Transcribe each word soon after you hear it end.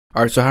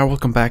Alright, so hi,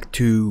 welcome back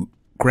to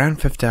Grand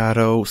Theft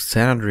Auto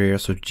San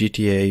Andreas, or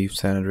GTA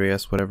San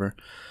Andreas, whatever.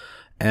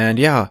 And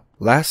yeah,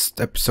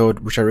 last episode,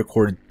 which I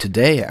recorded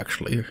today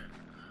actually,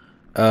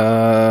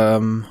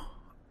 yeah,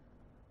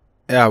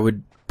 we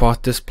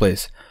bought this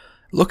place.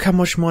 Look how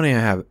much money I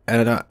have,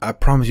 and I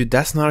promise you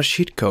that's not a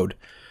cheat code,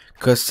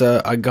 because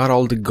I got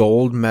all the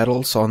gold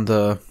medals on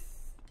the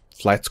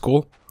flight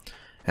school,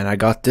 and I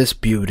got this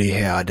beauty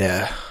here,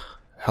 the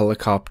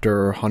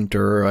helicopter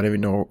hunter, I don't even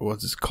know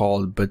what it's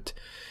called, but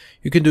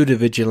you can do the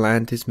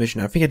Vigilantes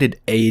mission. I think I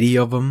did 80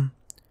 of them.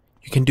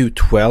 You can do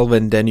 12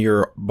 and then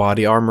your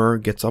body armor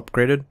gets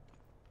upgraded,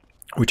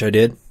 which I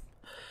did.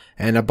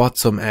 And I bought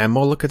some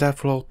ammo. Look at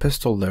that little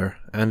pistol there.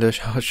 And a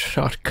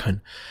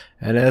shotgun.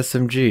 And an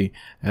SMG.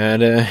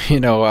 And,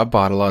 you know, I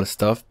bought a lot of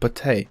stuff. But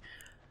hey,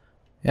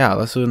 yeah,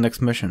 let's do the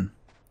next mission.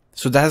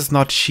 So that's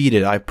not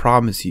cheated, I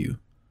promise you.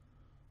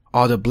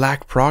 Oh, the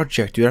Black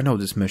Project. Dude, I know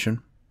this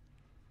mission.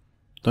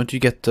 Don't you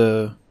get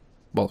the...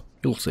 Well,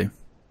 you'll see.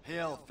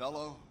 Hail,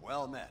 fellow.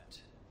 Well met.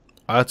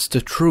 That's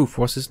the truth.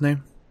 What's his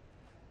name?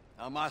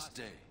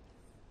 Namaste.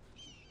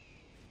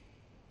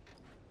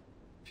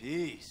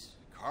 Peace.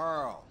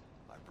 Carl,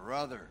 my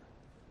brother.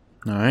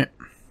 Alright.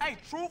 Hey,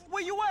 Truth,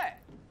 where you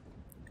at?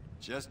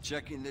 Just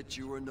checking that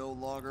you were no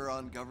longer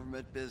on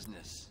government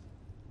business.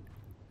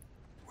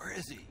 Where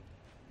is he?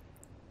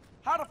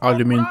 How the Oh, fuck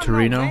you mean would I know,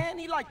 Torino? man?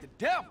 He like the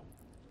devil.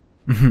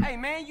 Hey,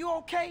 man, you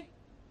okay?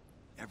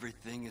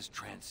 Everything is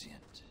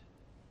transient.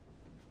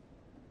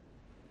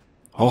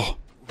 Oh,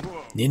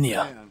 Whoa,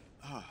 Ninja. man.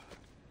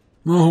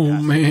 Oh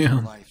That's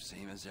man. life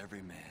same as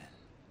every man.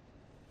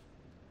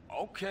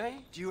 Okay.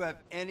 Do you have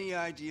any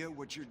idea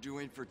what you're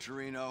doing for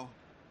Torino?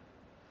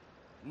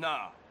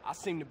 Nah, I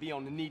seem to be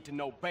on the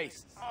need-to-know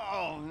basis.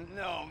 Oh,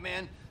 no,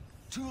 man.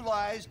 Two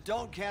lies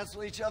don't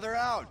cancel each other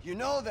out. You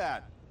know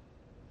that.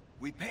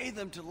 We pay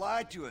them to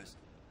lie to us.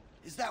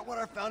 Is that what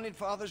our founding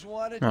fathers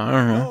wanted? I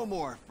don't know. No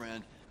more,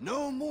 friend.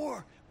 No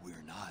more.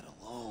 We're not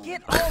alone.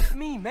 Get off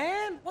me,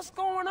 man. What's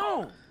going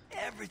on?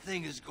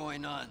 Everything is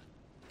going on.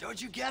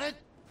 Don't you get it?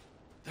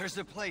 There's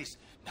a place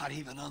not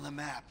even on the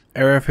map.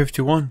 Area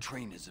 51.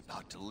 Train is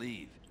about to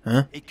leave.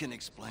 Huh? It can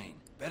explain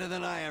better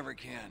than I ever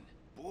can.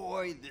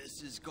 Boy,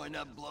 this is going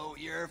to blow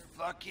your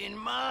fucking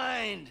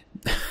mind.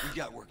 We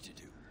got work to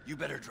do. You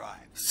better drive.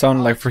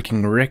 Sound like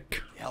freaking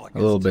Rick. The A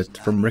elegance little does bit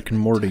not from Rick and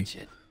even Morty. touch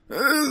it.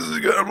 This is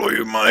gonna blow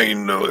your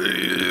mind,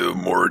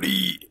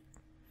 Morty.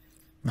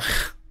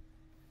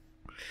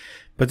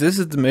 But this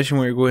is the mission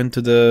where you go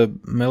into the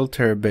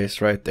military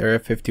base, right? Area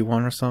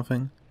 51 or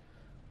something.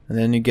 And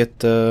then you get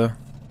the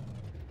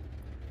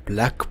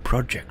Black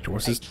Project.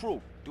 What's Hey, this?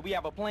 Truth, do we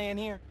have a plan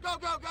here? Go,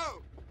 go,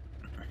 go!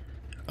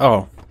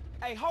 Oh,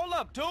 Hey, hold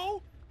up,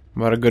 dude.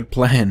 what a good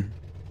plan.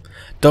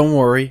 Don't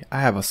worry, I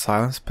have a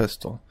silenced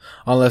pistol.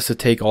 Unless they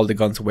take all the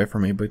guns away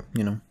from me, but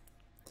you know.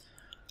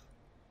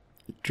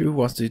 Drew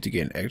wants you to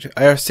get an extra.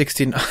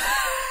 IR-16.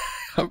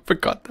 I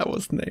forgot that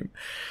was the name.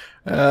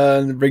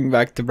 Bring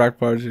back the Black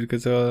Project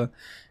because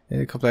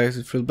it complex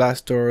with field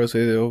blast doors.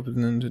 It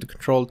open into the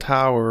control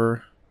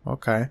tower.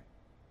 Okay.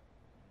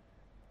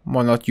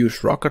 Why not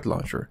use rocket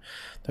launcher?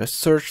 There's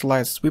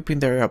searchlights sweeping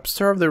the area.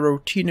 Observe the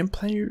routine and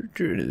plan your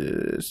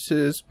journey.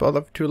 Spot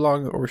up too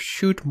long or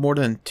shoot more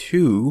than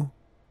two.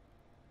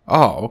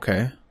 Oh,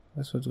 okay.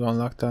 That's what's going to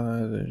lock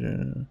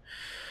down.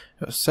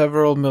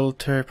 Several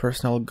military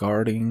personnel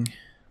guarding,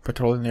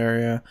 patrolling the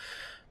area.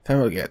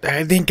 Family,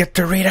 I didn't get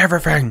to read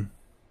everything.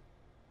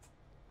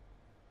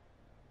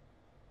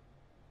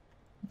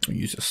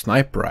 Use a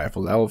sniper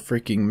rifle. That will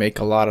freaking make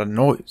a lot of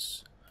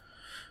noise.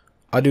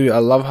 I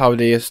love how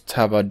they just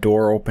have a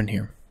door open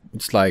here.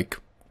 It's like,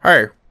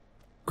 hey,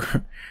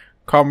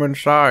 come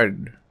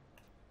inside.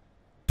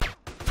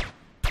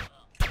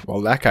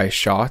 Well, that guy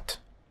shot.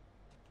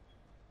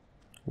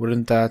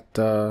 Wouldn't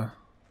that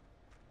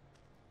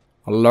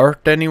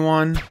alert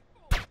anyone?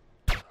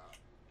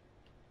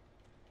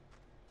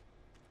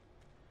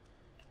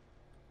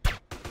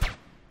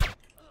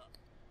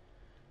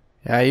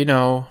 Yeah, you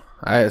know,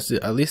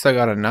 at least I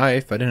got a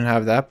knife. I didn't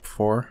have that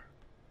before.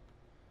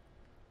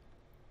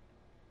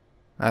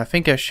 I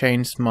think I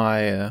changed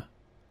my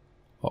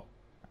oh,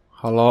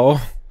 hello?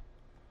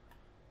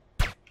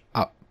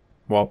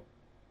 Well.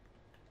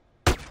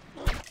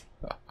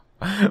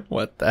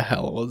 What the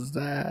hell was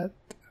that?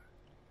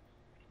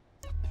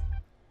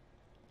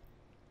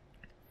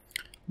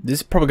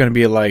 This is probably gonna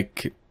be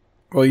like,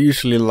 well,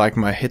 usually like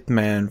my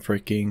Hitman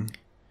freaking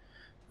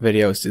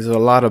videos. There's a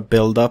lot of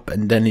build up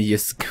and then it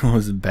just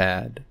goes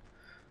bad.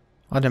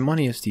 Oh, the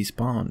money is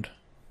despawned.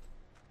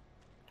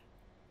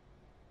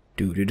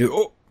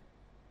 Oh!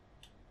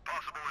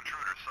 Possible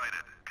intruder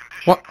sighted.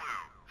 Condition What? blue.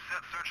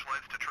 Set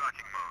searchlights to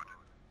tracking mode.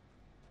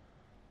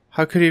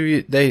 How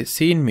could they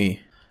seen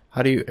me?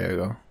 How do you? There you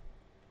go.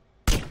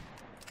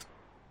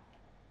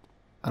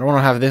 I don't want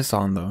to have this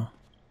on though.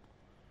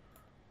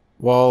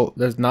 Well,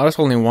 there's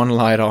only one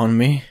light on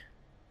me.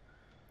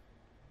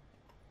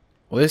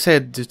 Well, they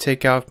said to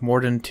take out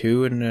more than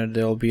two and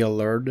they'll be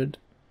alerted.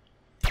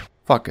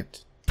 Fuck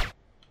it.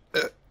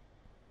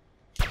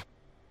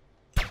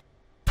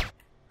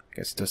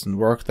 Guess it doesn't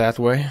work that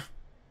way.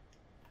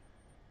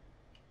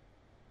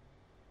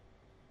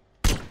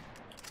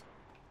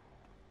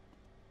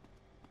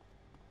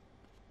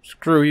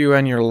 Screw you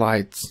and your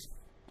lights.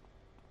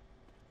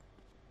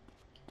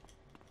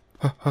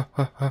 Do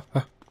I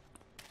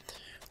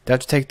have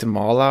to take them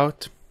all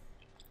out?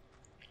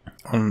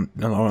 On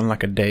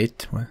like a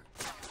date? Oh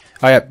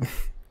yeah.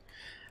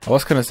 I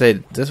was gonna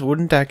say,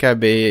 wouldn't that guy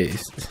be...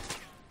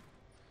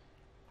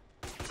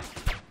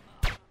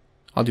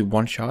 I'll do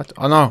one shot.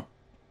 Oh no!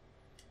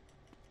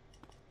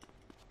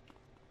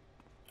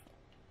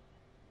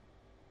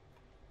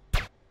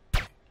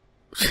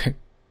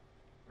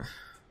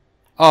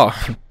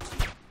 Oh.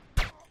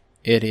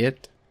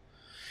 Idiot.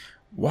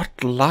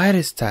 What light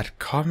is that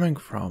coming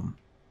from?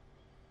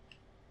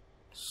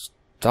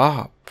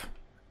 Stop.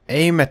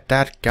 Aim at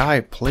that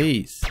guy,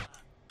 please.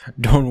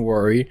 Don't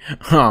worry,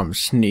 I'm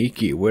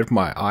sneaky with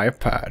my eye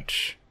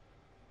patch.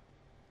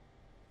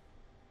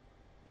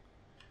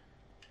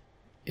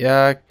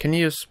 Yeah, can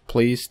you just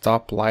please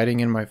stop lighting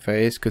in my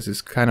face, because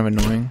it's kind of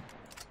annoying.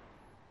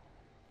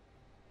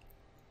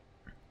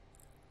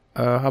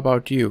 How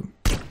about you?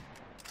 There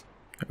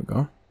we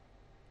go.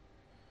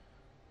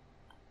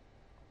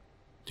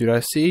 Did I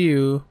see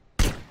you?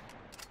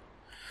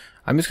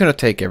 I'm just gonna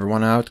take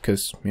everyone out,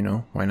 because, you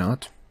know, why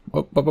not?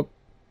 Oh, oh, oh.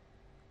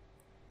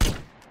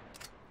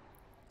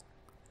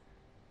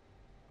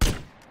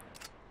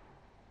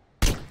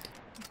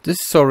 This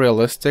is so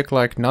realistic,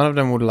 like none of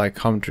them would like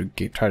come to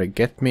try to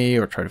get me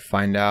or try to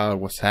find out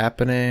what's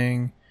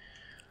happening.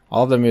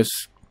 All of them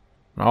is,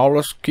 oh,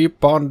 let's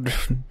keep on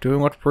doing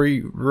what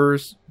we're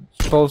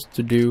supposed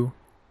to do.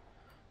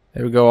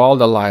 There we go, all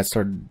the lights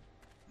are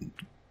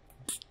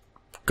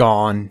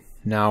gone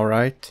now,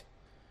 right?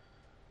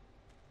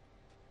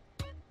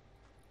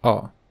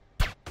 Oh.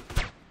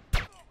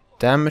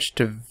 Damage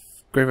to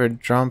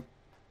graveyard jump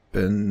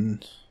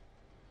and...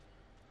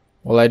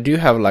 Well, I do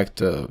have like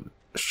the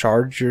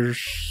chargers.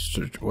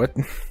 What?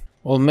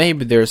 Well,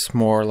 maybe there's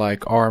more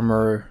like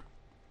armor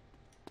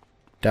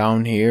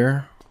down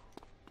here.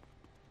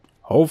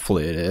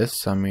 Hopefully it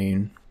is. I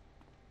mean,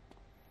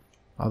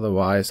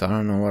 otherwise I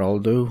don't know what I'll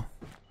do.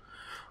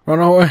 Run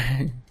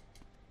away.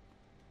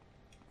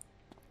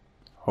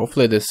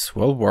 Hopefully this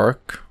will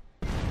work.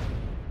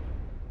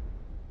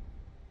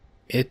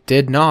 It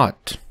did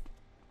not.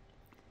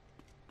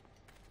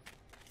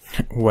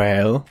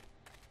 Well,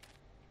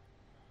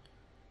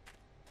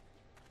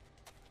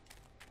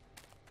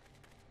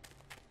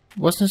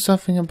 wasn't there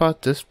something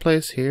about this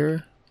place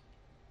here?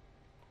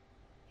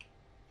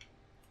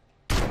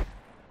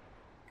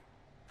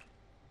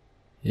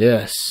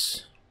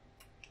 Yes.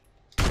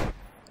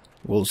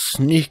 We'll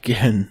sneak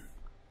in.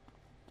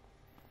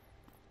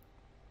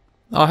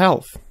 Oh,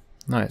 health.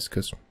 Nice,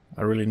 because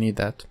I really need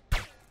that.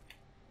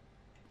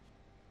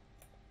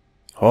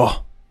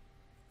 Oh.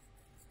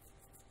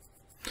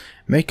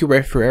 Make your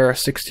way through Area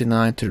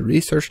 69 to the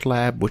research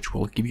lab, which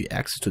will give you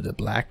access to the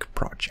Black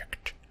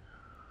Project.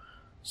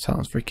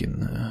 Sounds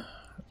freaking...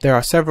 There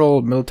are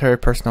several military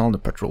personnel on the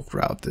patrol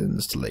throughout the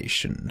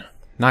installation.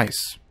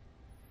 Nice.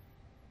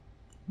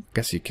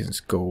 Guess you can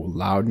just go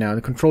loud now.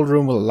 The control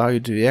room will allow you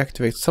to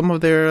deactivate some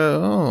of their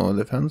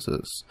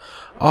defenses.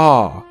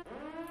 Oh.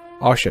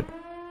 Oh shit.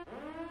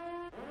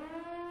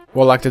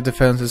 Well, like the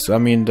defenses, I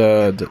mean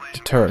the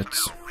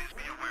turrets.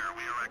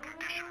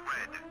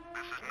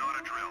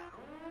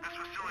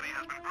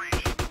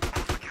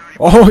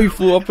 Oh, he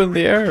flew up in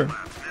the air.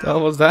 What the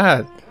hell was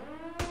that?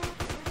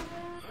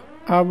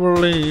 I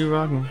believe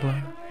I can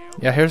fly.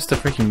 Yeah, here's the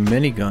freaking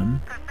minigun.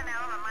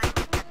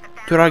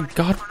 Dude, I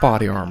got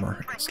body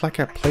armor. It's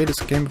like I played this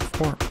game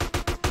before. The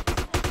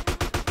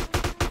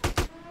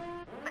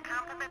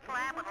composites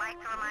lab would like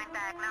to remind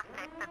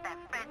diagnostics that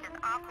fridge is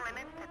off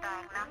limits to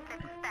diagnostic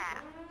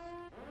staff.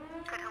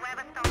 Could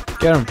whoever stole the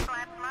Get him.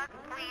 lab slugs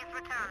please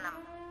return them?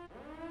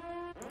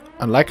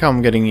 I like how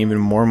I'm getting even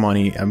more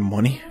money.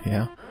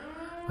 Yeah.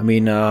 I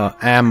mean,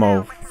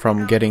 ammo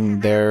from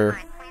getting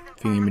their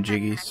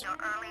thingy-majiggies.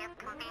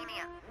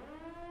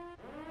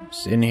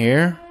 It's in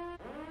here.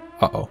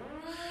 Uh-oh.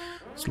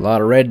 There's a lot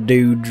of red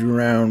dudes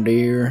around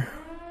here.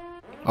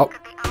 Oh.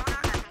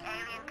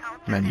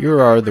 Man, you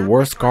are the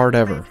worst guard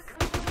ever.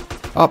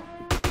 Up.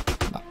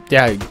 Oh.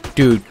 Yeah,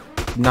 dude.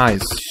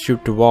 Nice.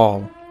 Shoot the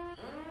wall.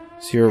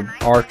 It's your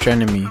arch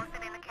enemy.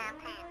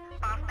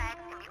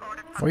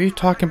 What are you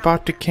talking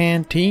about the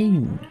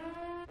canteen?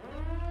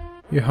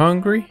 You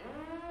hungry?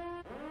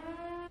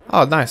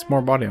 Oh, nice.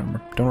 More body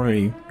armor. Don't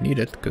really need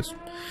it because,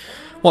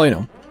 well, you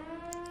know,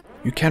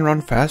 you can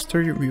run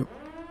faster.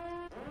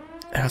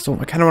 Yeah, so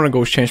I kind of want to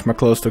go change my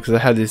clothes though, because I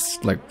had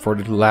this like for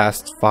the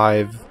last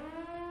 5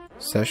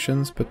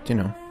 sessions, but you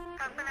know.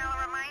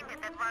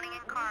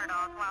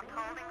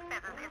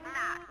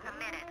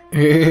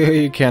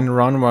 You can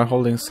run while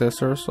holding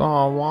scissors.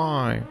 Oh,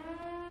 why?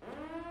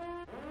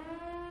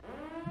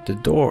 The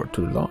door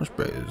to the launch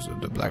base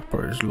of the Black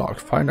Project is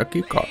locked. Find a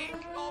key card.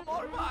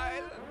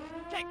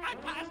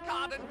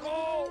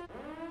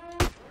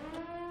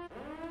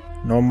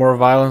 No more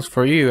violence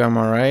for you, am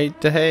I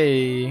right?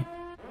 Hey.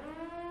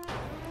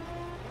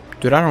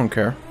 Dude, I don't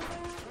care.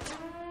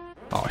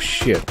 Oh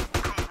shit. Intruder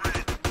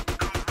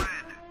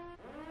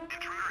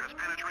has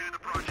penetrated the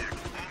project.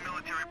 All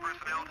military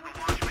personnel to the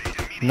launch bay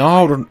immediately.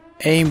 No, don't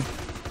aim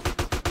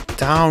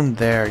down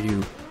there,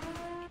 you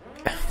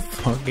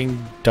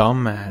fucking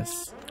dumbass.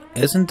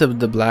 Isn't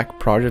the black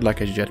project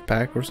like a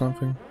jetpack or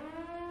something?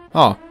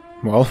 Oh,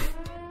 well,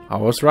 I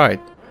was right.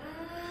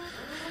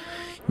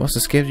 You must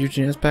escape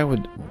using your jetpack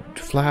would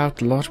fly out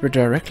the launch bay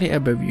directly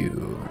above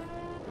you.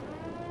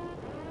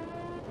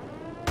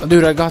 Oh,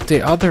 dude, I got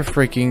the other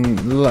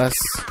freaking less.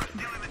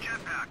 Stealing the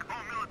jetpack.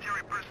 All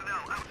military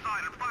personnel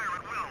outside and fire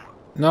at will.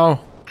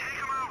 No. Take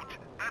him out.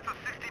 That's a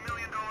 $60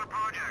 million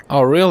project.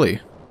 Oh, really?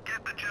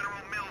 Get the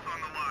General Mills on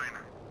the line.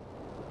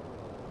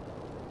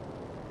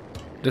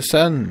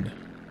 Descend.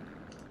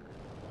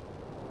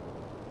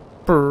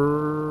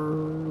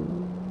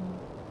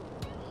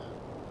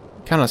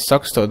 Kind of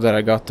sucks though that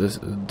I got this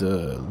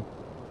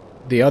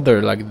the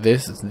other like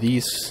these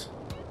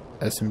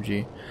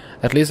SMG.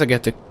 At least I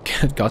got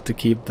to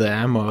keep the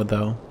ammo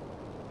though.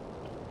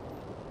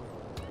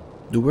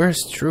 Dude,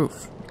 where's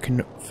truth? You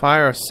can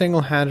fire a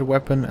single-handed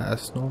weapon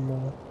as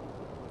normal,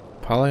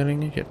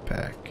 piloting a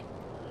jetpack.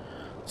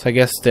 So I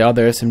guess the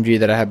other SMG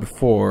that I had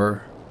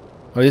before.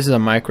 Oh, this is a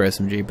micro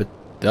SMG, but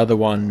the other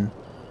one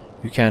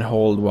you can't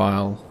hold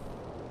while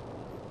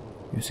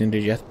using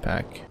the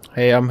jetpack.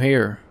 Hey, I'm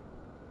here.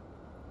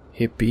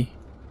 Hippie.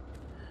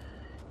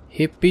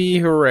 Hippie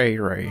hooray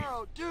hooray.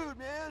 Oh, dude,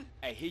 man.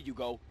 Hey, here you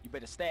go. You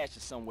better stash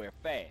it somewhere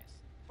fast.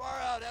 Far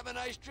out. Have a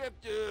nice trip,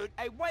 dude.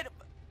 Hey, wait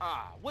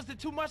was it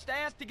too much to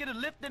ask to get a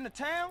lift into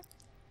town?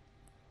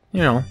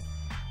 You know.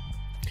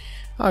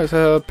 Oh, there's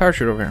a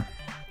parachute over here.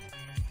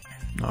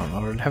 No, I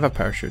don't have a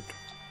parachute.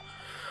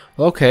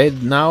 Okay,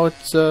 now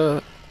it's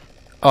oh,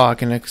 I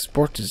can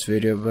export this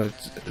video, but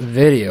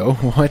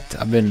what?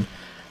 I've been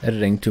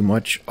editing too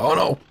much. Oh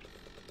no.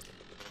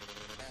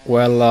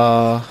 Well,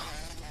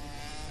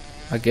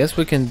 I guess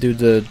we can do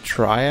the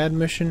triad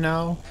mission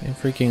now in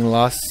freaking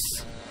Las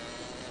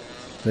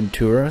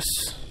Venturas.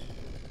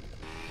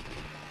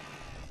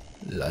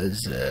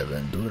 Las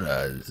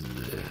Venturas.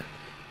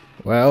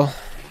 Well,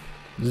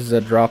 this is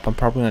a drop I'm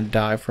probably gonna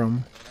die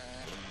from.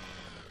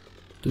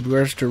 Dude,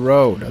 where's the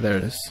road? Oh, there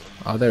it is.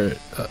 Oh, there it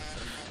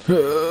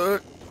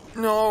is.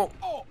 No.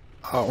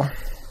 Oh.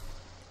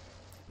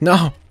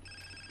 No.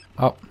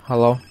 Oh,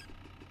 hello.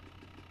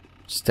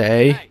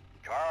 Stay. Hey.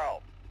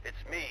 Carl,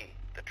 it's me,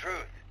 the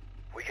truth.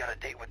 We got a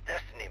date with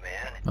Destiny,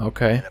 man.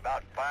 Okay. In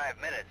about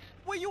 5 minutes.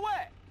 Where you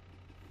at?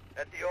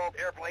 At the old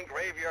airplane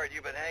graveyard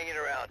you've been hanging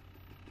around.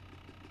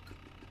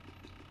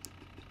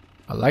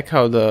 I like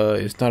how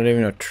it's not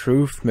even a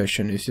truth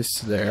mission, it's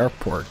just the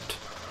airport.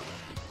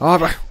 Oh,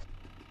 but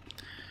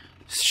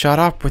shut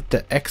up with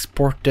the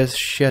export this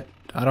shit.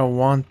 I don't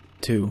want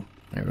to.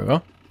 There we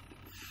go.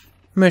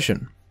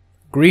 Mission.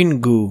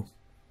 Green goo.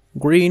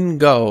 Green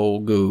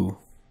goo.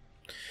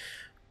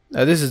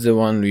 This is the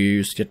one we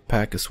use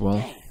jetpack as well.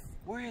 Hey,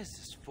 where is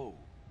this fool?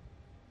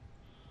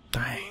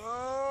 Dang.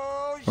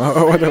 Oh,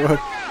 Oh, what the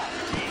fuck?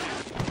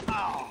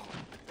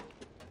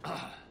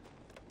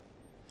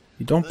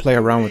 You don't play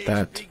around with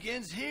that.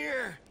 Begins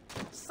here.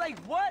 Say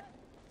what?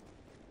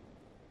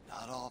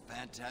 Not all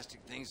fantastic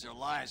things are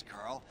lies,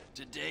 Carl.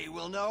 Today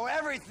we'll know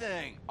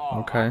everything.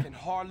 Oh, Okay. I can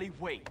hardly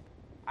wait.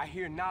 I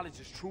hear knowledge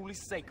is truly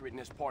sacred in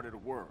this part of the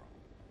world.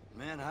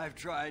 Man, I've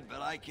tried,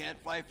 but I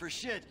can't fight for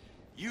shit.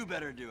 You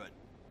better do it.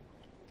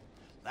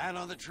 Land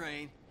on the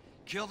train,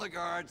 kill the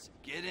guards,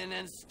 get in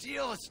and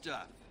steal the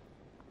stuff.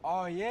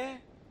 Oh, yeah?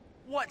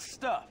 What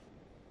stuff?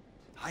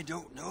 I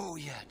don't know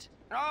yet.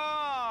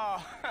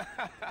 Oh,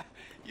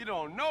 you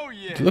don't know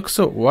yet. It looks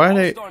so. Why are I'm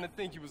they? starting to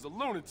think you was a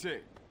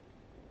lunatic.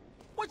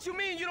 What you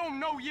mean you don't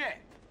know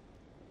yet?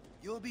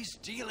 You'll be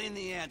stealing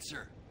the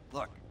answer.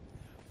 Look.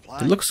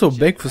 It looks so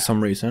big for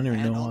some reason. I don't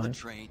even Land know on why. the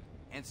train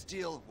and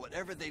steal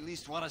whatever they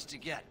least want us to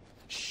get.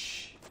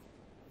 Shh.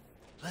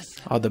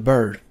 Listen. Oh, the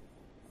bird.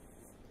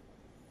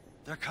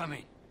 They're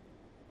coming.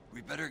 We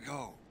better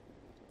go.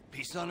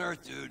 Peace on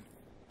Earth, dude.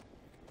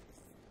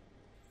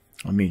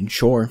 I mean,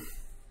 sure.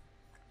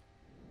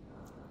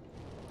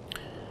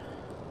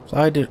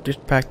 Fly the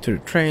jetpack to the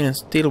train and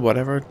steal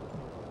whatever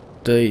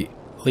they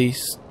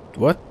least.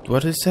 What?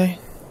 What did it say?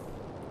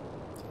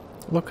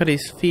 Look at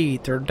his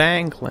feet, they're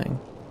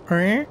dangling.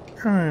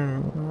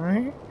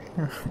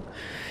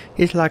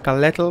 He's like a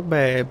little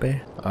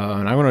baby.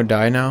 And I'm gonna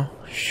die now.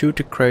 Shoot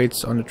the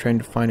crates on the train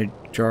to find a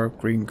jar of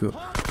green goo.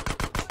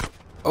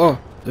 Oh,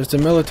 there's the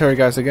military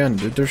guys again.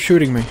 They're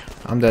shooting me.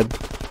 I'm dead.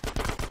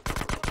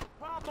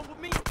 Problem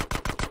with me?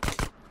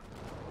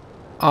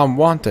 I'm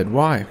wanted.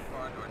 Why?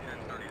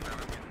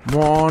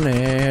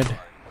 Wanted.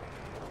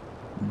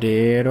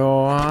 Dead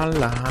or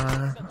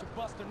alive. Such a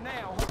buster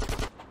now.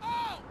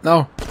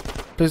 No.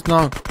 Please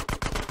no.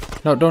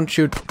 No, don't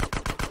shoot.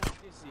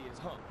 This is,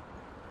 huh?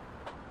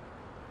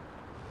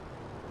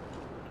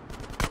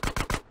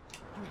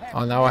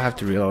 Oh, now I have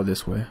to reload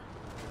this way.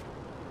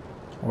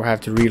 Or I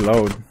have to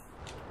reload.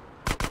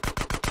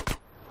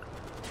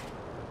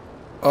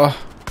 Oh.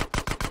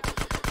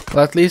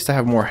 Well, at least I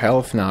have more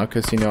health now,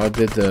 because, you know, I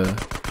did the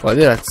Well, I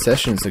did that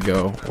sessions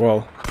ago.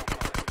 Well,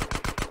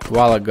 a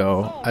while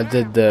ago. I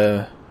did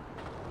the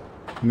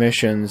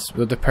missions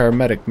with the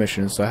paramedic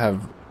missions. So I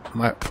have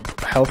my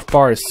health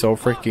bar is so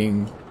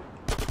freaking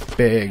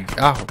big.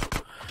 Ow!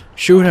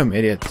 Shoot him,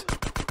 idiot!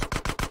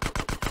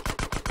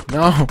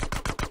 No!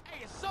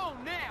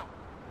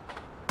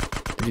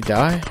 Did he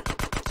die?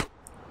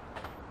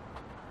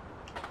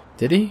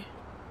 Did he?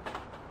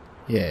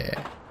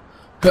 Yeah.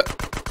 Huh.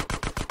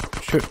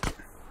 Shoot.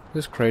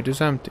 This crate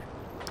is empty.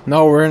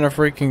 No, we're in a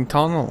freaking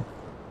tunnel.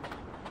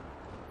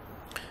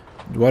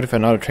 What if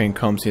another train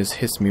comes and just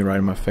hits me right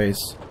in my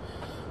face?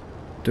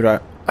 Dude,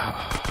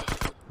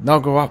 no,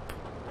 go up.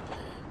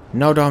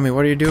 No, dummy,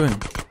 what are you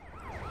doing?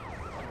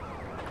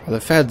 Oh, the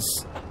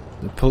feds.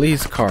 The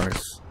police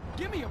cars.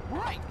 Give me a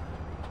break.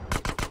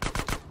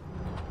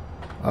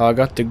 I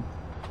got the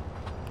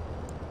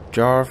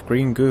jar of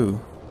green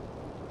goo.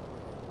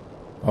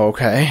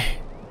 Okay.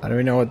 I don't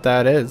even know what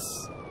that is.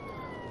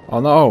 Oh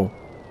no.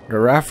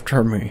 They're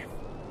after me.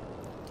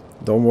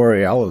 Don't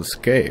worry, I'll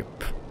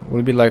escape. Will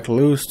it be like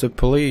lose the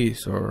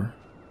police or...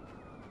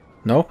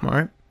 Nope,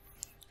 alright.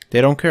 They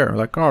don't care.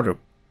 Like, oh, the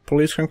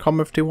police can come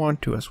if they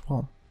want to as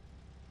well.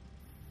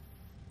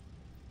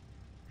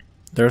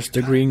 There's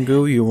the green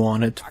goo you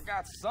wanted. I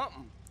got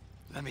something.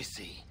 Let me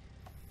see.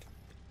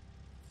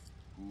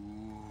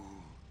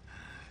 Ooh,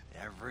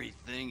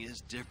 everything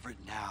is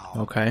different now.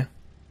 Okay.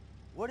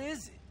 What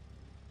is it?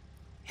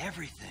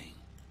 Everything.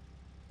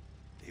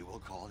 They will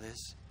call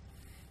this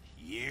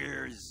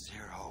Year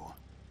Zero.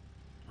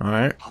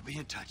 Alright. I'll be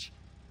in touch.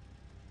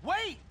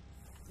 Wait!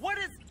 What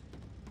is...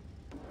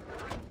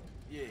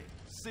 Yeah,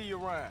 see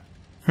you around.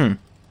 Hmm.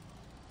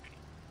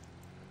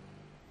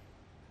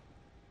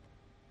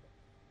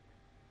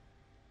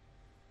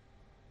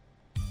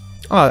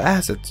 Oh,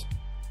 assets.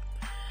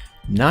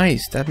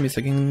 Nice. That means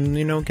I can,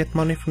 you know, get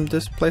money from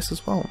this place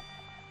as well.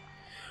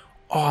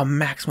 Oh, a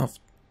maximum of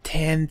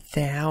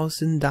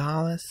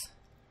 $10,000.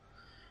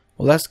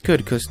 Well, that's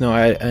good because no,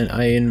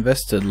 I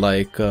invested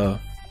like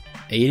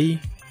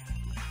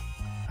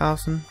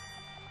 80,000.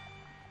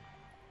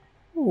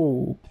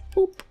 Oh,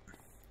 boop.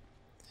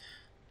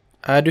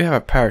 I do have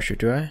a parachute,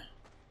 do I?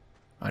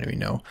 I don't even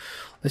know.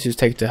 Let's just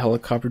take the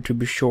helicopter to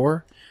be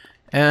sure.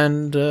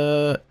 And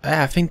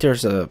I think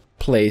there's a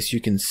place you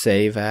can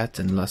save at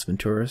in Las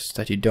Venturas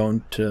that you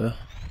don't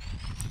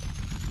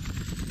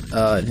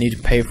need to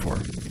pay for.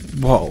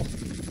 Whoa.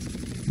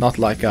 Not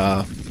like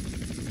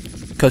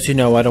because you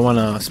know I don't want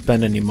to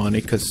spend any money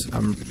because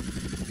I'm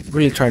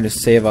really trying to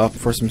save up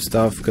for some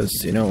stuff because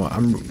you know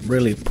I'm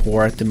really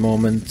poor at the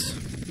moment.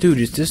 Dude,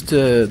 is this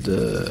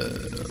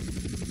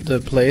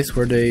the place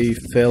where they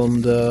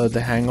filmed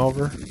The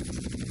Hangover?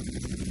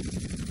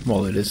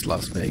 Well, it is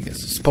Las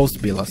Vegas. It's supposed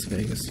to be Las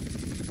Vegas.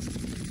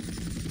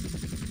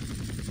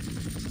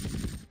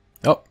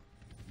 Oh.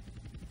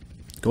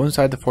 Go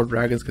inside the Fort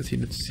Dragons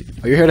Casino to see.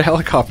 Oh, you hear the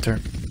helicopter.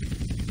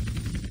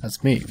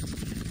 That's me.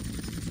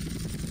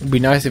 It'd be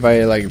nice if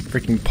I like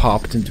freaking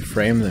popped into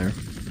frame there.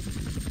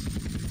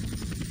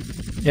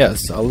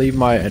 Yes, I'll leave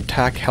my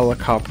attack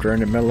helicopter in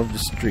the middle of the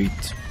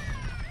street.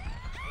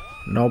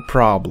 No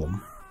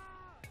problem.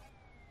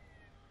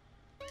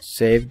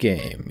 Save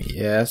game.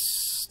 Yes,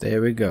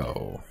 there we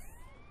go.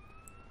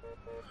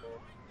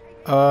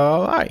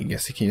 I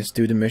guess I can just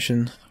do the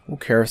mission. Who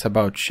cares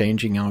about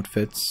changing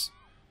outfits?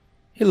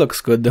 He looks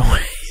good the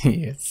way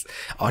he is.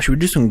 Oh, should we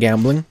do some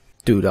gambling?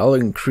 Dude, I'll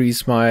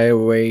increase my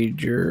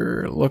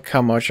wager. Look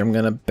how much I'm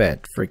gonna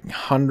bet. Freaking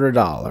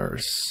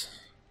 $100.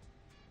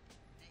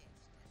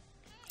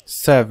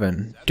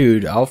 7.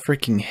 Dude, I'll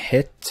freaking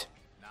hit.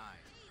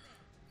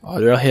 Oh,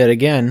 they'll hit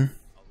again.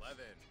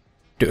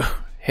 Dude,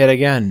 hit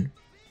again.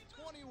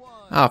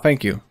 Ah,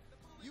 thank you.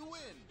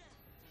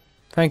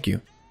 Thank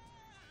you.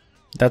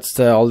 That's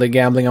all the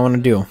gambling I want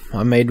to do.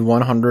 I made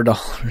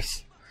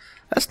 $100.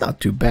 That's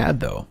not too bad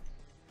though.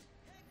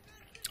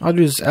 I'll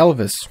do this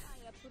Elvis.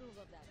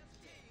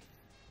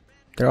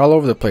 They're all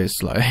over the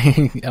place. Like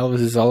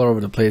Elvis is all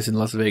over the place in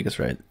Las Vegas,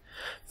 right?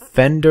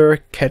 Fender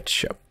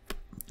ketchup.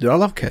 Dude, I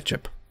love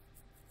ketchup.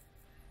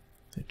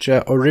 It's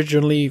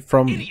originally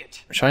from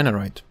China,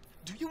 right?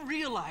 Do you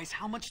realize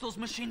how much those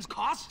machines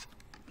cost?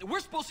 We're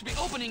supposed to be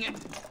opening it.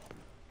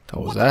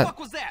 What was What that? the fuck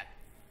was that?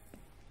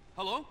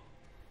 Hello?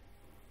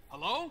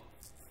 Hello?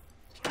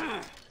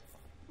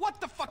 What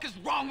the fuck is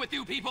wrong with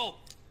you people?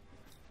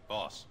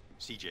 Boss,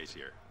 CJ's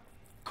here.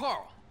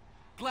 Carl,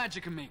 glad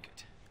you can make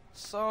it.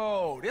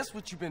 So, this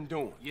what you been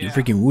doing? Yeah, You're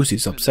freaking Woozie's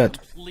it's been a upset.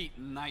 complete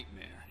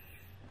nightmare.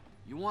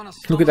 You want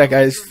to Look at that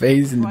guy's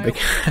face in the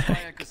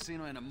back.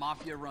 casino in a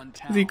mafia-run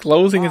town. Is he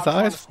closing his Mob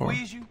trying eyes to for?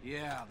 squeeze you?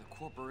 Yeah, the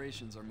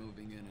corporations are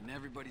moving in and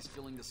everybody's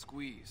feeling the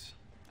squeeze.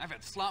 I've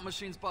had slot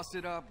machines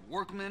busted up,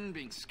 workmen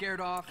being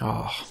scared off.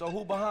 Oh, So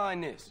who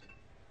behind this?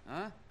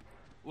 Huh?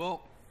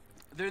 Well,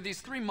 there are these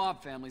 3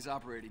 mob families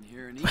operating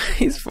here, and each of them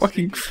His has a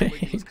fucking stake in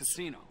this face.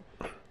 casino.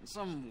 And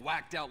some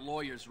whacked-out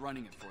lawyers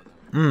running it for them.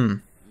 Hmm.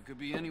 It could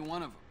be any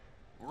one of them,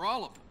 or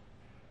all of them.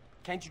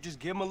 Can't you just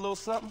give him a little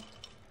something?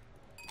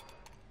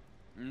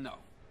 No.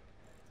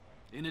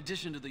 In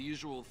addition to the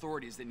usual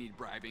authorities that need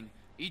bribing,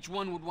 Each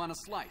one would want a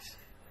slice.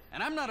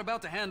 And I'm not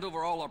about to hand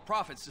over all our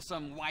profits to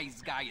some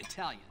wise guy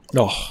Italian.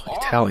 Oh, Our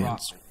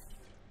Italians. profit.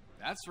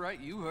 That's right,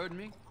 you heard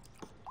me.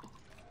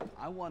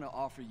 I want to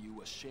offer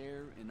you a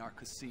share in our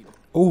casino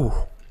Ooh,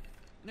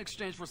 in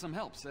exchange for some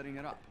help setting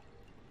it up.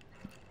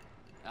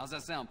 How's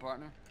that sound,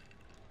 partner?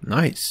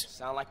 nice.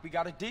 Sound like we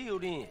got a deal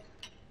then.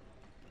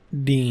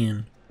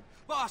 Dean.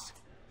 Boss,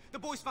 the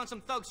boys found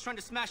some thugs trying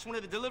to smash one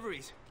of the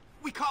deliveries.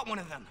 We caught one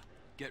of them.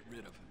 Get rid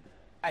of him.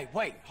 Hey,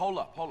 wait, hold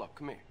up,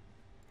 come here.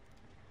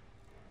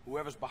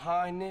 Whoever's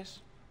behind this,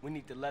 we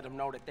need to let them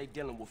know that they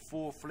dealing with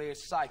full-fledged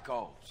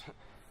psychos.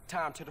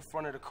 Tie him to the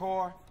front of the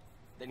car,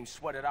 let him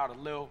sweat it out a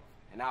little,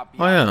 and I'll be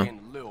Oh, out yeah. here in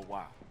a little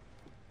while.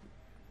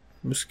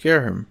 You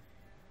scare him.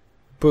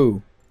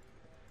 Boo.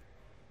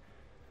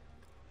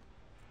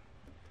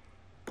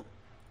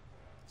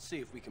 See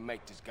if we can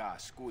make this guy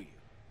squeal.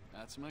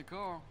 That's my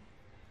car.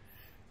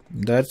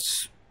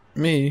 That's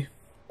me.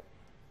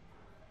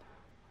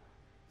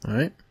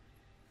 Alright.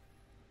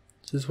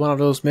 This is one of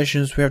those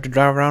missions we have to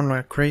drive around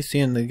like crazy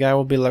and the guy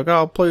will be like,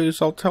 oh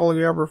please, I'll tell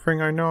you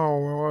everything I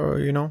know,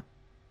 you know.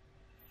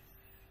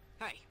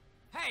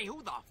 Hey,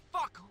 who the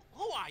fuck?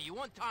 Who are you?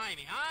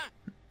 One-timey, huh?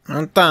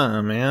 On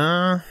time,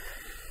 man.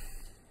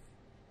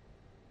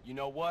 You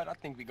know what? I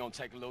think we're gonna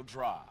take a little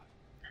drive.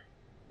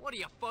 What are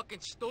you,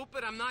 fucking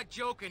stupid? I'm not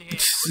joking here.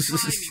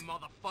 One-timey,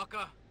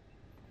 motherfucker.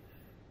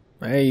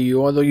 Hey,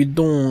 what are you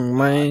doing,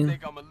 man?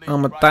 think I'ma leave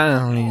I'm right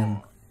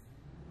Italian.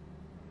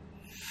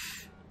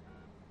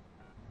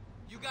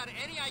 You got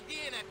any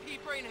idea that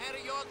pea-brain head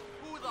of yours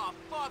who the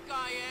fuck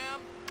I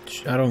am?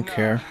 I don't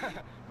care.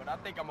 But I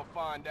think I'm gonna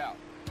find out.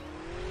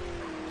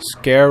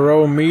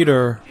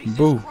 Scarometer.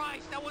 Boo.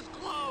 Christ, that was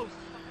close.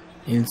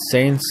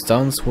 Insane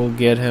stunts will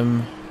get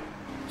him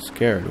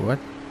scared. What?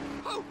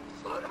 Oh,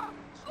 slow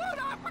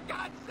down, for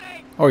God's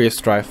sake. Or you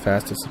drive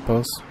fast, I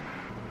suppose.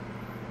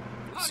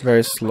 It's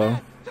very slow.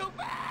 Too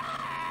bad.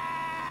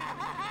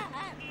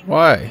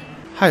 Why?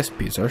 High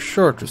speeds are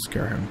sure to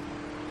scare him.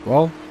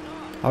 Well,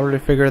 I already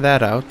figured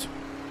that out.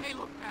 Hey,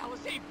 look, pal,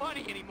 this ain't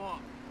funny anymore.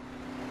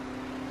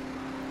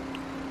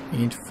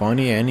 Ain't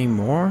funny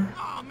anymore?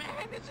 Oh, man,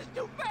 this is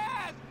too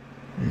fast.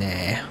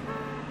 Nah.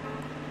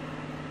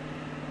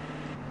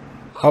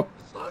 Up.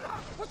 Slow down.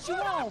 What you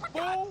want, for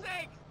God's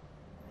sake?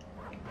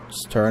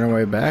 Just turn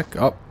away back.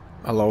 Up.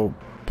 Hello,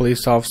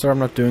 police officer. I'm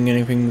not doing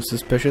anything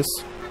suspicious.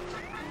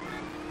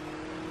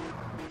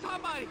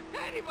 Somebody,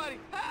 anybody,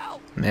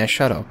 help. Nah,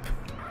 shut up.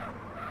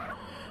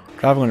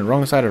 Driving on the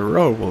wrong side of the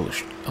road will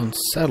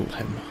unsettle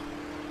him.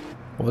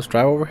 Well, let's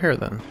drive over here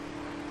then.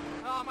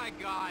 Oh, my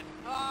God.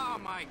 Oh,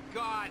 my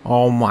God.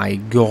 Oh my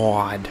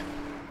god.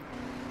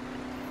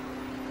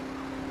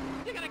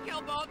 You're gonna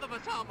kill both of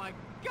us. Oh, my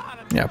God.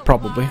 I'm Yeah, still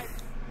probably. alive.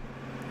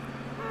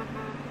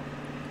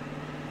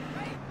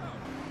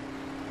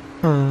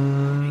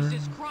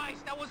 Jesus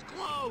Christ, that was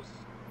close.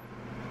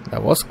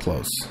 That was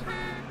close.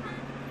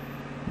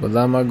 But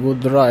I'm a good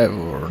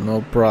driver,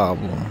 no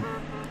problem.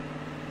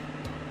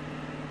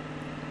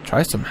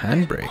 Try some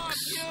handbrakes.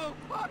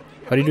 Fuck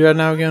you. How do you do that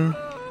now again?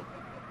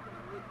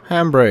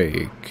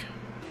 Handbrake.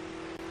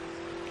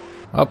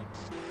 Up.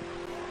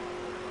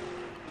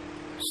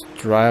 Just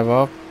drive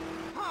up.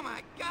 Oh,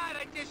 my God,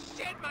 I just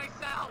shit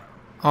myself.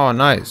 Oh,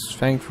 nice.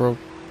 Thanks for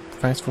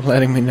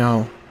letting me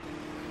know.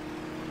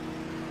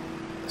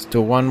 Let's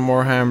do one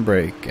more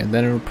handbrake, and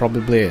then it'll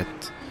probably be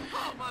it.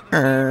 Oh,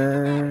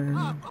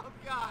 motherfucker. Oh,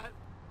 God.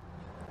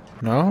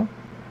 No?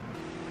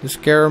 The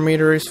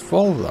scarometer is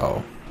full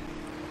though.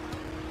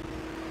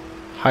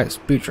 High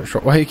speed or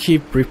short. Why you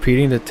keep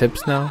repeating the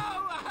tips now?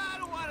 Oh, I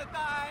don't want to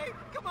die.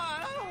 Come on,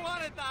 I don't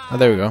want to die. Oh,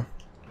 there we go.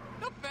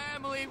 The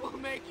family will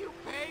make you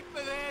pay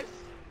for this.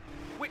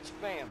 Which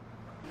family?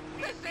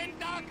 The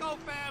Sindaco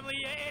family,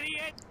 you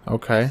idiot.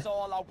 Okay. That's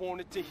all I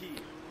wanted to hear.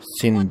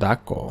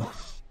 Sindaco.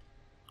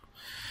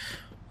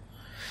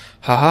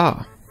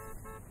 Haha.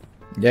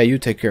 Yeah, you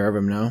take care of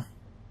him now.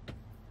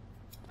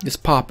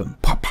 Just pop him.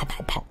 Pop, pop,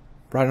 pop, pop.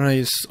 Right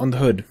on the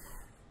hood.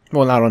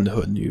 Well, not on the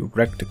hood. You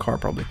wrecked the car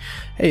probably.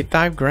 Hey,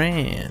 $5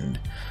 grand.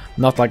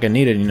 Not like I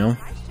need it, you know.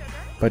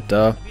 But,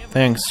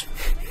 thanks.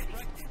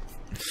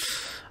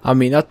 I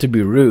mean, not to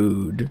be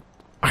rude.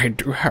 I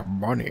do have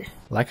money.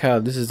 Like how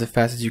this is the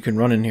fastest you can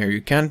run in here.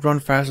 You can't run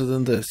faster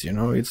than this, you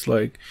know. It's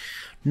like,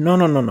 no.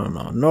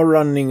 No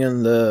running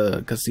in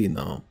the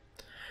casino.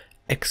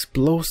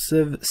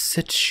 Explosive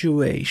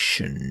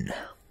situation.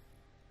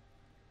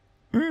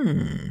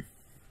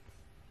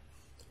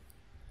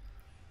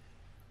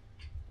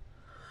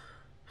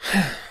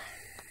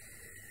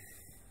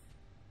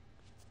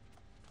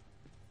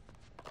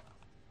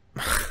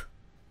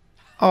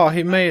 Oh,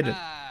 he made it.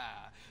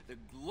 Ah, the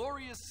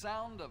glorious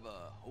sound of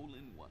a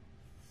hole-in-one.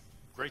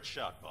 Great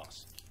shot,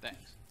 boss.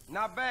 Thanks.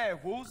 Not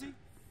bad, Woozie.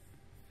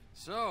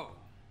 So,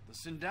 the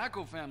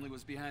Sindaco family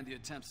was behind the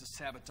attempts to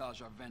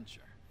sabotage our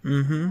venture.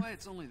 Why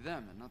it's only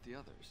them and not the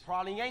others?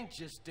 Probably ain't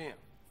just them.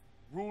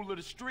 Rule of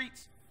the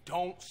streets,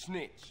 don't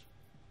snitch.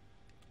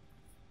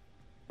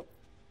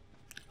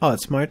 Oh,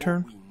 it's my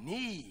turn? We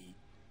need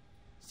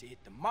to hit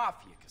the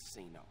Mafia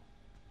casino.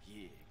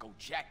 Yeah, go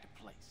jack the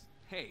place.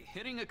 Hey,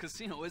 hitting a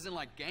casino isn't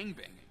like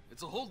gangbanging.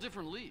 It's a whole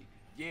different league.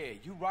 Yeah,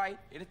 you right.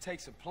 It'll take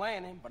some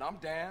planning, but I'm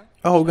down.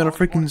 Oh, we're gonna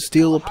freaking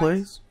steal a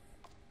place?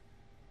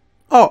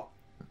 Oh,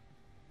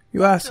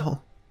 you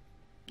asshole.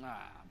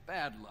 Ah,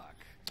 bad luck.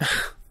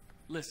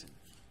 Listen,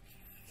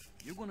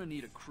 you're gonna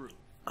need a crew.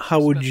 How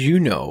would you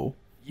know?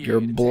 Yeah, You're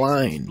it'll take some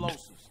blind.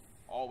 explosives.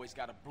 Always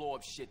gotta blow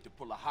up shit to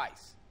pull a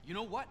heist. You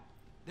know what?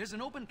 There's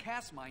an open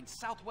cast mine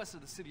southwest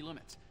of the city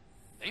limits.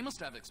 They must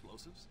have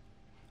explosives.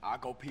 I'll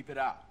go peep it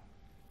out.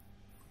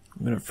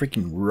 I'm gonna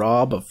freaking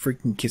rob a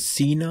freaking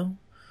casino?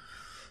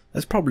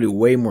 That's probably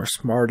way more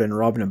smart than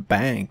robbing a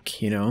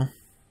bank, you know?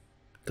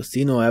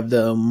 Casino have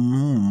the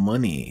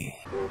money.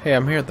 Hey,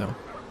 I'm here though.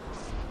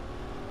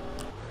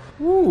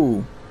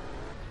 Ooh.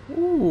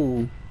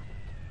 Ooh.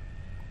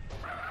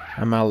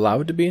 Am I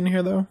allowed to be in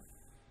here though?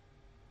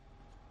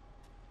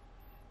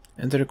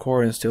 Enter the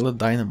core and steal the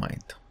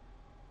dynamite.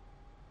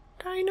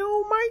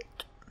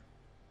 Dynamite?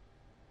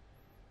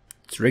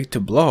 It's rigged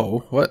to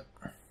blow? What?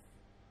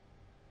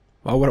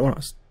 Why would I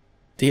want to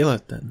steal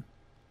it then?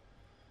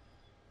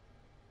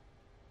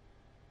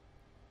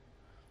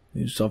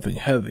 Need something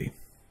heavy.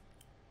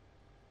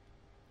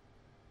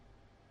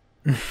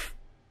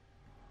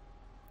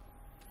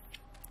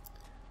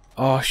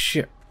 Oh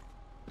shit.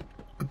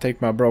 I'll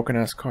take my broken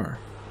ass car.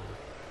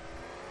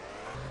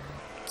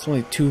 It's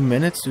only 2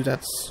 minutes, dude.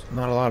 That's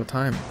not a lot of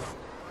time.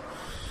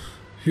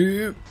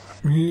 Where's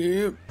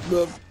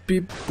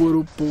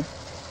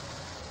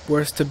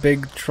the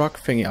big truck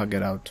thingy? I'll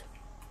get out.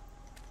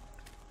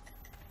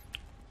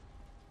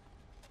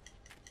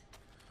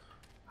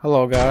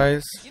 Hello,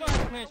 guys. You don't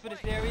have clearance for this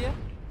area.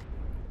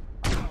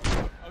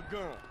 A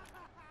gun.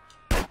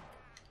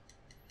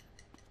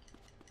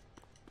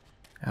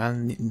 I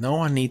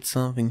know I need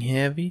something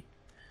heavy.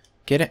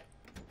 Get it?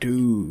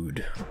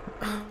 Dude.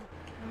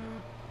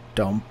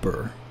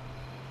 Dumper.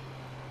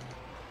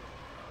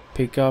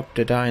 Pick up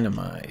the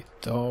dynamite.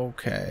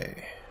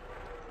 Okay.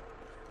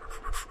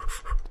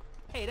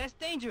 Hey, that's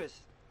dangerous.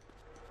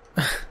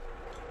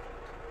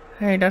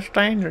 Hey, that's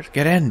dangerous.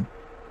 Get in.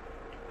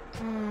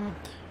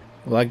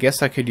 Well, I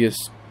guess I could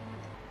just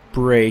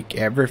break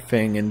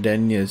everything and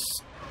then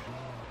just,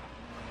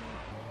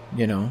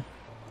 you know,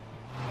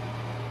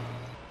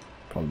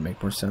 probably make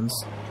more sense.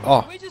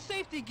 Oh, Where's your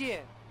safety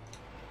gear?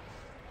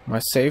 my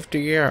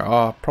safety gear?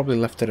 Oh, probably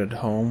left it at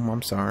home.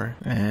 I'm sorry.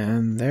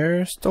 And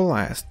there's the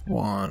last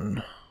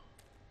one.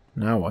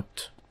 Now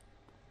what?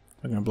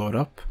 I'm gonna blow it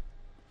up.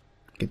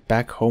 Get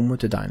back home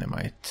with the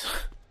dynamite.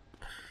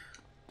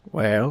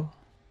 Well.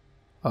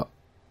 Oh.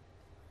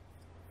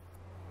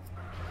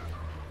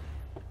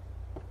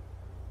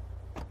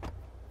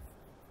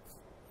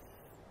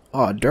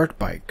 Oh, a dirt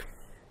bike.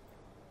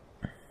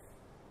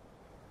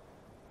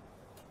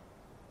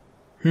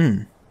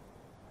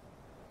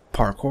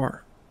 Parkour.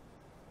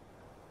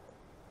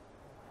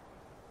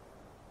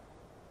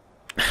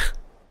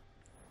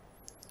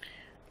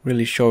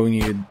 Really showing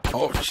you,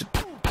 oh shit,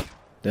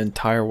 the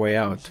entire way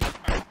out.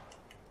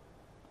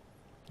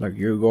 Like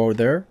you go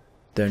there,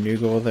 then you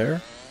go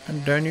there,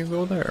 and then you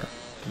go there.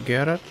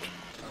 Get it?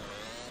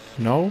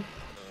 No?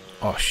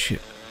 Oh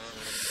shit.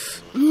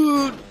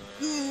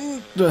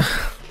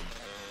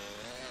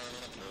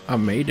 I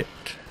made it.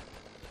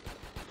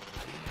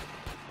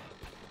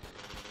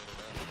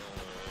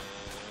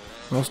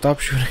 No, stop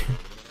shooting.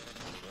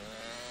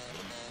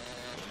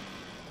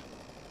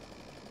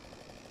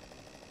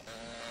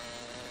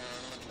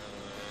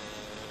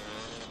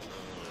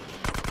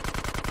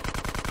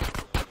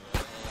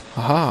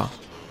 Haha.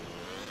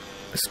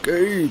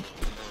 Escape.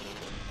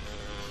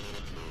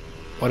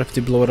 What if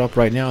they blow it up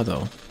right now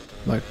though?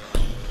 Like,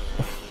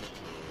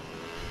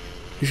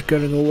 he's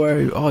getting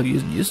away. Oh, you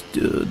just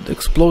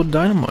explode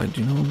dynamite,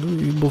 you know,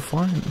 you'll be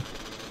fine.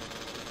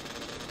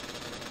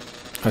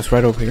 That's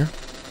right over here.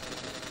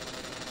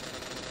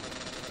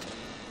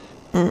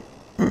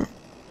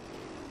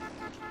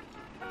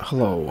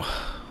 Hello.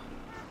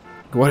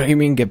 What do you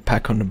mean get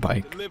back on the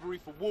bike? Delivery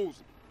for Woozie.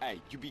 Hey,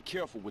 you be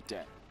careful with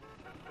that.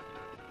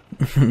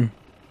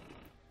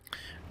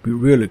 Be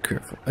really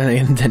careful.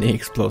 And then he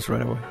explodes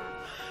right away.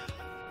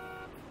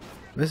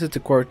 Visit the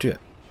quarter.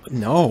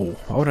 No,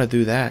 why would I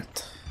do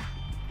that?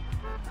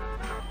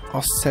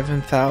 Oh,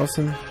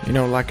 7,000? You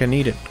know, like I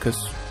need it,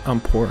 because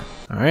I'm poor.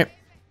 Alright.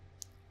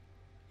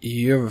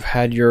 You've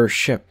had your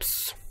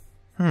ships.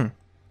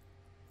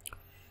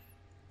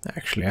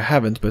 Actually, I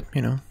haven't, but,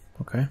 you know,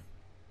 okay.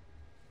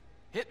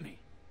 Hit me.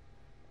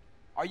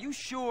 Are you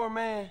sure,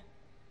 man?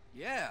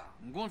 Yeah,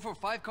 I'm going for a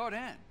 5-card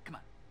hand. Come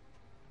on.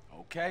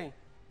 Okay.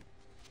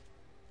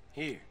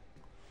 Here.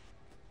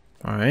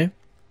 Alright.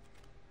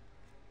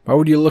 Why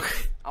would you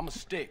look? I'm a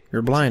stick.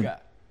 You're What blind. you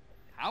got?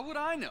 How would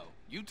I know?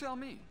 You tell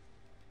me.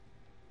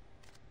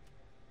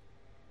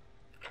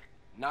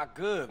 Not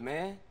good,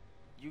 man.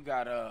 You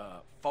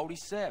got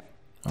 47.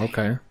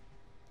 Okay.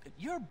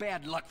 You're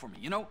bad luck for me,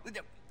 you know?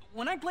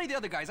 When I play the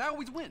other guys, I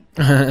always win.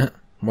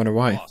 Wonder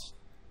why. Boss,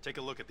 take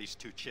a look at these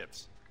 2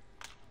 chips.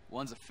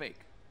 One's a fake.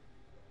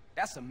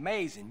 That's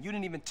amazing. You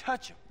didn't even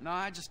touch him. No,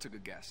 I just took a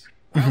guess.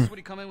 Why else would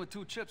he come in with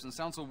 2 chips and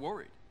sound so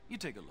worried? You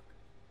take a look.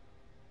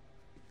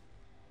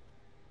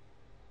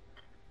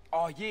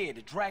 Oh yeah,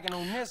 the dragon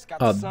on this got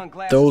the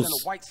sunglasses those- and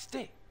a white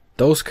stick.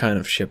 Those kind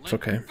of ships,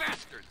 okay.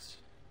 Bastards!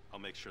 I'll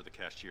make sure the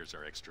cashiers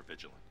are extra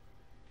vigilant.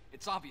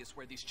 It's obvious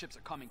where these chips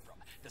are coming from.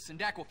 The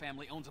Sindaco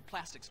family owns a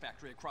plastics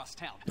factory across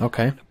town.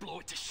 Okay. I'm gonna blow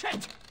it to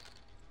shit.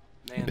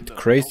 Man, A bit look,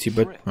 crazy, don't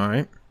but trip.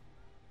 alright.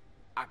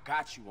 I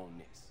got you on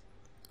this.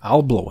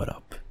 I'll blow it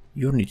up.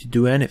 You don't need to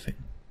do anything.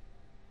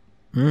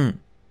 You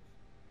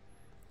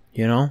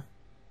know?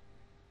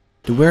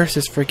 Where's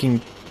this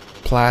freaking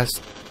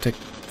plastic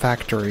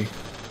factory?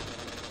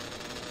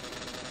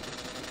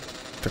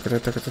 I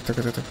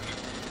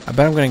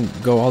bet I'm gonna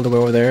go all the way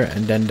over there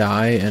and then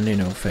die and, you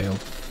know, fail.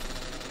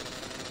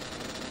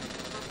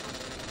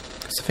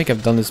 Cause I think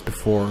I've done this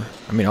before.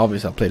 I mean,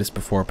 obviously I've played this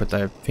before, but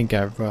I think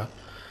I've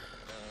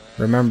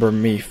remember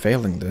me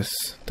failing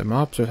this. The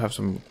mobsters have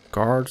some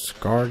guards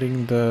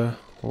guarding the...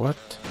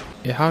 what?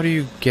 Yeah, how do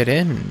you get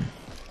in?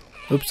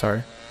 Oops,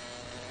 sorry.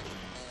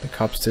 The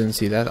cops didn't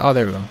see that. Oh,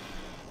 there we go.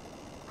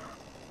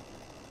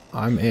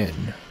 I'm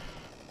in.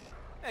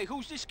 Hey,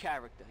 who's this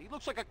character? He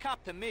looks like a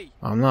cop to me.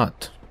 I'm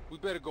not. We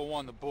better go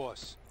on the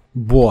boss.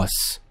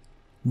 Boss.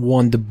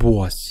 Won the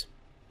boss.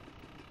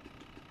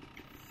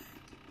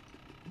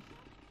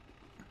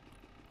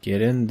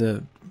 Get in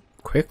the...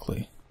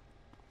 quickly.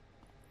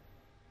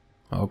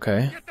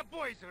 Okay. Get the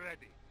boys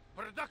ready.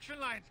 Production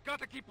lines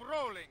gotta keep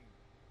rolling.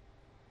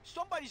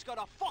 Somebody's got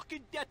a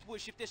fucking death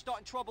wish if they're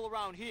starting trouble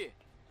around here.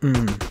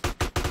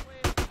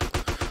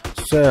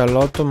 Say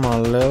hello to my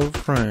little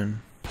friend.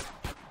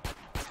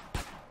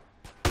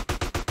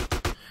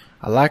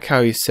 I like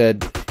how he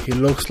said, he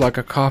looks like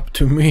a cop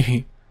to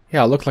me.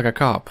 Yeah, I look like a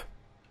cop.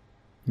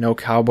 No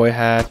cowboy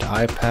hat,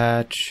 eye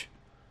patch,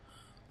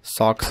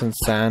 socks and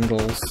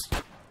sandals.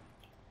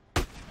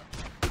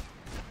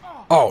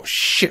 Oh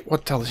shit,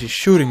 what the hell is he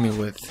shooting me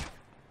with?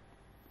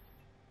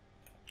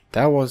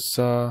 That was,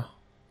 what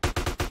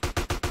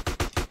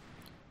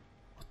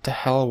the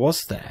hell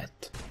was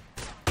that?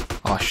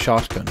 Oh,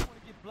 shotgun.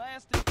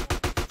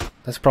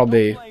 That's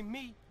probably...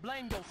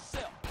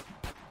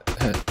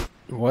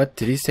 what?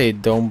 Did he say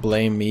don't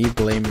blame me,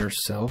 blame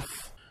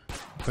yourself?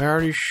 Where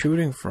are you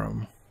shooting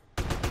from?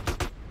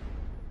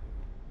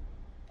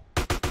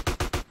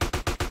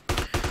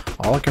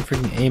 All I can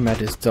freaking aim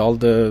at is all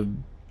the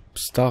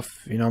stuff,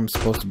 you know, I'm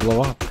supposed to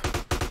blow up.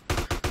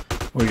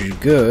 Which is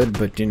good,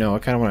 but you know, I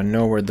kind of want to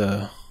know where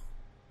the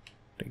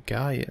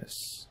guy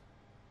is.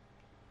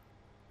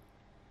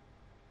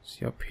 Is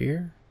he up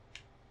here?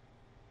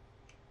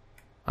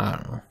 I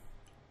don't know.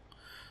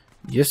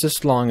 Just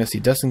as long as he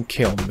doesn't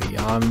kill me,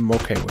 I'm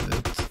okay with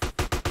it.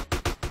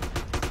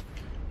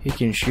 He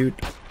can shoot.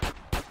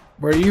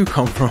 Where do you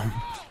come from?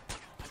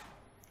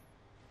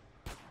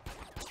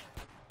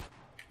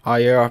 Oh,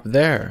 you're up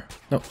there.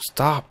 No,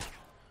 stop.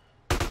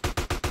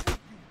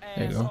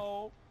 There you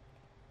go.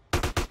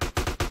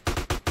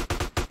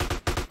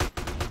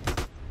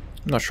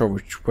 I'm not sure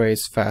which way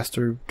is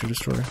faster to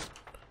destroy.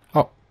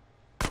 Oh.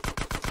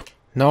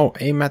 No,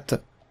 aim at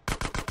the...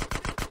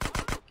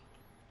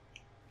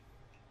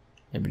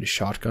 maybe the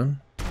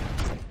shotgun?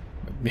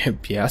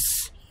 Yes.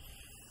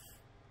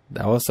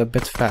 That was a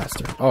bit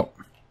faster. Oh.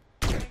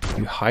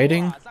 You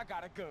hiding?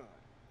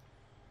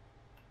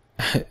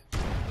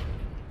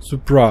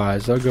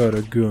 Surprise, I got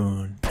a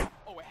gun.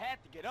 Oh, it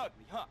had to get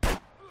ugly, huh?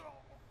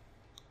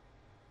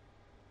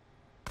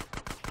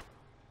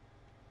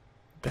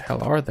 What the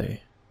hell are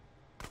they?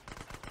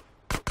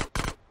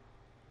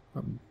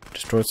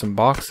 Destroyed some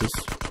boxes.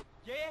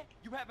 Yeah?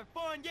 You having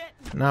fun yet?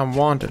 Now I'm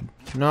wanted.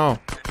 No.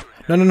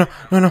 No, no, no,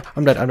 no, no.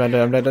 I'm dead, I'm dead,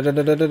 I'm dead, I'm dead,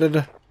 I'm dead, I'm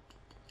dead.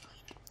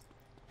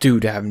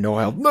 Dude, I have no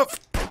health. No.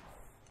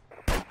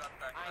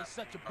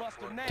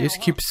 They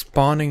just keep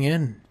spawning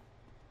in.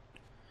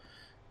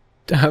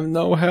 I have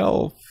no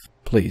health.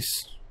 Please.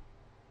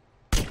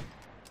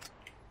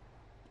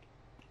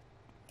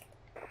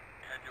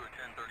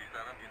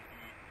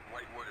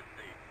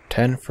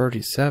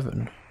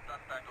 1037.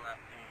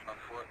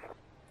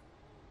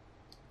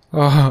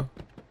 Oh,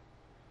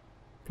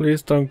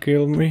 please don't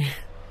kill me.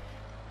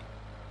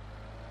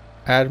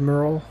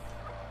 Admiral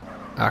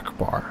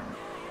Akbar.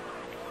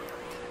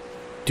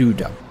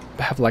 Dude, I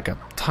have like a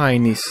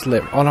tiny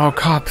sliver. Oh no,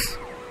 cops!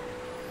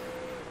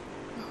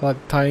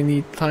 Like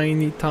tiny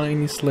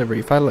sliver.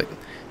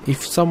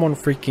 If someone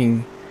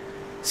freaking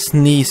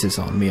sneezes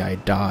on me, I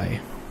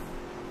die.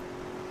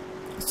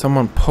 If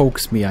someone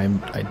pokes me, I'm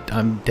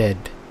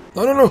dead.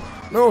 No, no, no,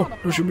 no!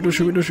 Don't shoot me! Don't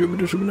shoot me! Don't shoot me!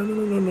 Don't shoot me! No, no,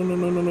 no, no, no,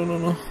 no, no, no, no,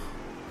 no!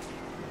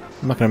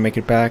 I'm not gonna make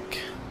it back.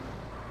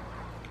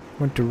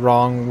 Went the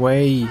wrong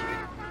way.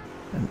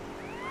 And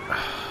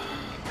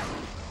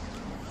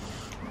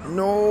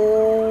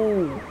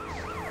no!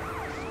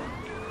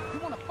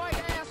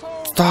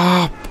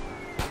 Stop!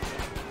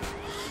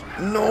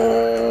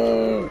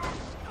 No!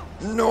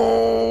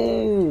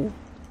 No!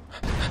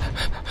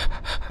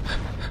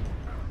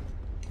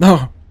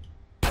 No!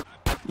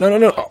 No, no,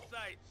 no! Oh.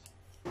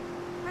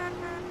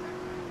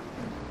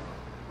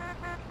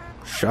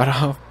 Shut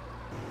up!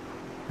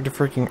 The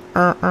freaking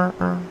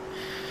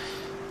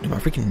My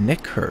freaking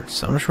neck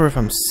hurts. I'm not sure if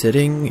I'm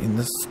sitting in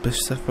this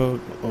specific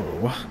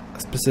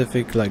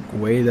like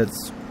way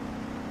that's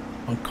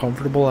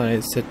uncomfortable, and I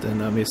sit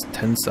and I just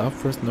tense up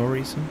for no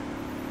reason.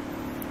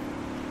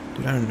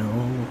 Dude, I don't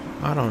know.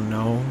 I don't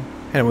know.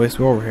 Anyways,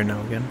 we're over here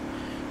now again.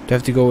 Do I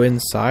have to go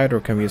inside,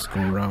 or can we just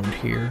go around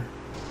here?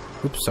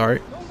 Oops,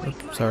 sorry.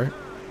 Oops, sorry.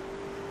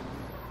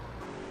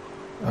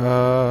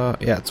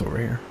 Yeah, it's over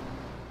here.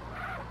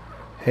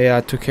 Hey, I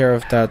took care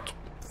of that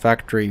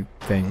factory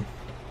thing.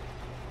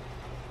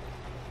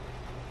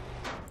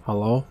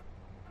 Hello?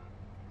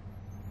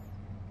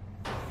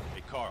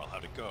 Hey Carl,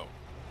 how'd it go?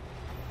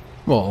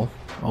 Well,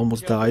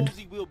 almost died.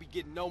 Woozie will be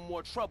getting no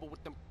more trouble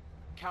with them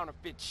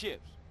counterfeit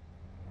chips.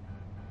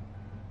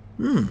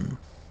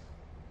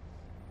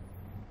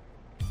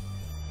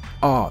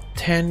 Oh,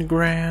 10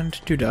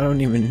 grand? Dude, I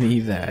don't even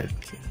need that.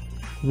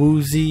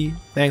 Woozie,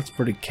 thanks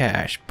for the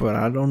cash, but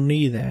I don't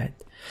need that.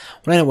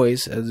 Well,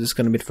 anyways, this is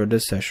gonna be it for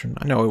this session.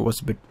 I know it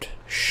was a bit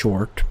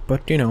short,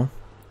 but you know,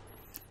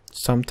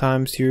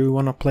 sometimes you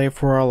wanna play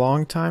for a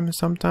long time, and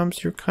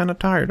sometimes you're kinda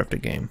tired of the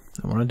game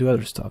and wanna do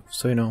other stuff.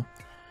 So, you know,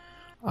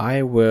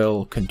 I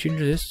will continue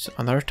this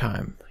another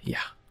time.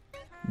 Yeah.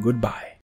 Goodbye.